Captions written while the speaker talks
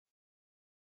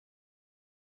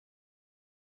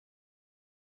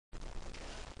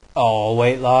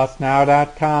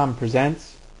AllWeightLossNow.com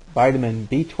presents Vitamin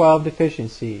B12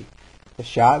 Deficiency, the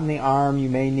shot in the arm you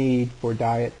may need for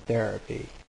diet therapy.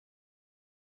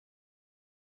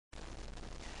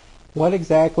 What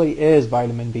exactly is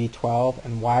vitamin B12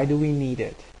 and why do we need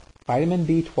it? Vitamin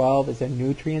B12 is a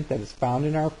nutrient that is found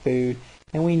in our food,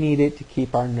 and we need it to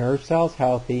keep our nerve cells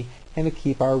healthy and to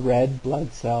keep our red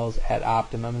blood cells at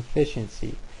optimum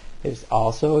efficiency. It is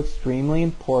also extremely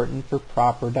important for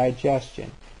proper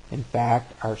digestion. In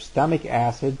fact, our stomach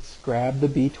acids grab the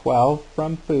B12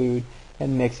 from food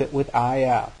and mix it with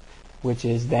IF, which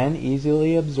is then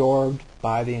easily absorbed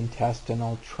by the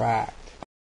intestinal tract.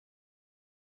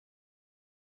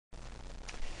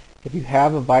 If you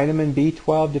have a vitamin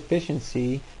B12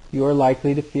 deficiency, you are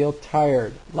likely to feel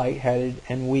tired, lightheaded,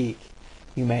 and weak.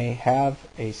 You may have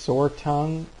a sore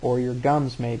tongue or your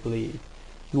gums may bleed.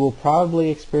 You will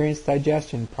probably experience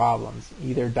digestion problems,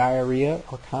 either diarrhea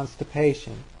or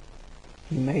constipation.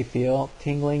 You may feel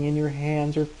tingling in your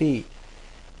hands or feet,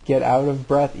 get out of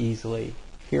breath easily,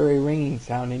 hear a ringing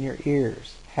sound in your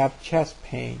ears, have chest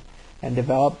pain, and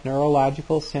develop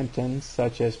neurological symptoms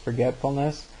such as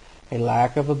forgetfulness, a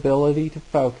lack of ability to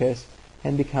focus,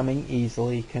 and becoming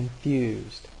easily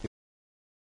confused.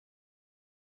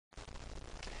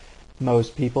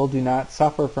 Most people do not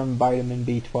suffer from vitamin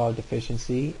B12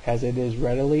 deficiency as it is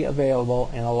readily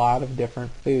available in a lot of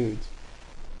different foods,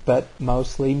 but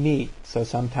mostly meat, so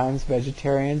sometimes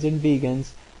vegetarians and vegans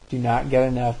do not get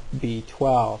enough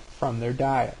B12 from their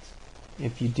diets.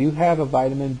 If you do have a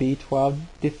vitamin B12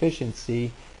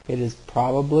 deficiency, it is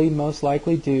probably most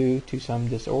likely due to some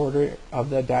disorder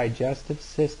of the digestive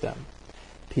system.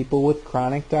 People with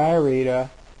chronic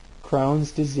diarrhea,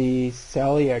 Crohn's disease,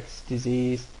 celiac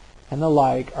disease, and the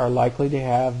like are likely to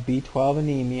have B12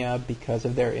 anemia because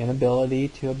of their inability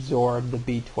to absorb the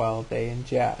B12 they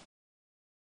ingest.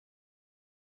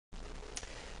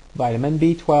 Vitamin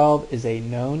B12 is a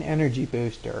known energy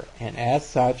booster, and as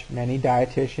such, many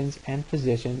dietitians and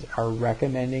physicians are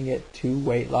recommending it to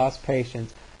weight loss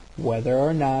patients whether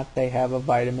or not they have a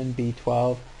vitamin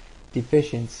B12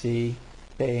 deficiency.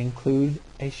 They include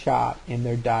a shot in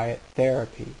their diet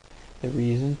therapy. The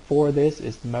reason for this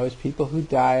is most people who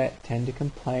diet tend to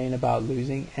complain about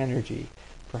losing energy,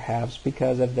 perhaps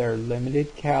because of their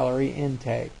limited calorie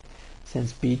intake.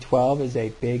 Since B12 is a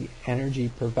big energy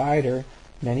provider,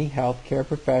 many healthcare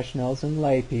professionals and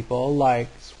lay people alike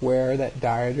swear that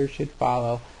dieters should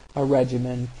follow a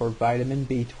regimen for vitamin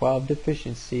B12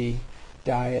 deficiency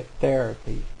diet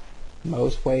therapy.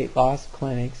 Most weight loss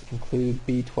clinics include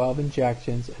B12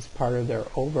 injections as part of their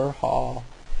overall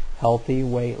healthy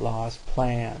weight loss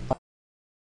plan.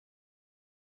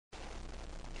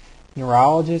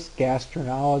 Neurologists,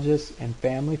 gastroenterologists, and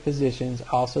family physicians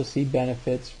also see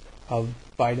benefits of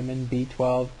vitamin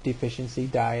B12 deficiency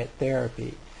diet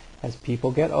therapy. As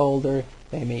people get older,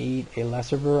 they may eat a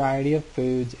lesser variety of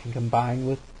foods, and combined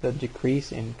with the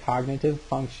decrease in cognitive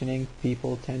functioning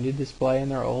people tend to display in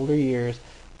their older years,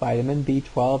 vitamin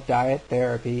B12 diet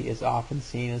therapy is often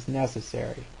seen as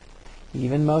necessary.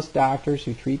 Even most doctors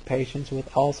who treat patients with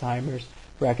Alzheimer's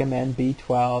recommend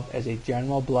B12 as a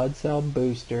general blood cell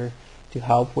booster to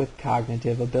help with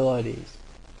cognitive abilities.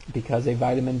 Because a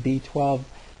vitamin B12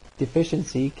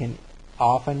 deficiency can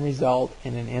often result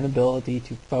in an inability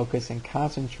to focus and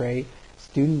concentrate,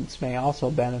 students may also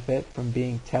benefit from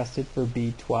being tested for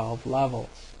B12 levels.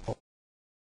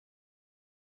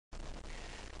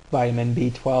 Vitamin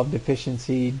B12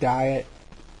 deficiency diet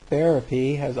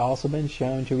therapy has also been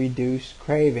shown to reduce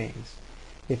cravings.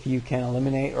 If you can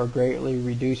eliminate or greatly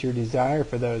reduce your desire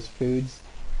for those foods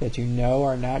that you know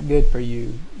are not good for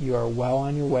you, you are well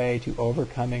on your way to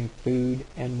overcoming food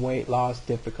and weight loss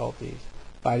difficulties.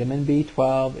 Vitamin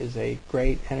B12 is a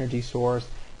great energy source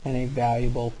and a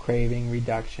valuable craving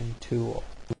reduction tool.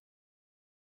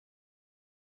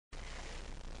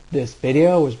 This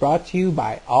video was brought to you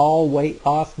by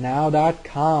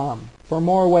AllWeightLossNow.com. For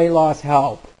more weight loss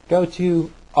help, go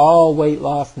to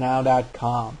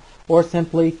AllWeightLossNow.com or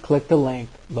simply click the link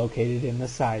located in the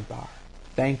sidebar.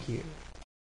 Thank you.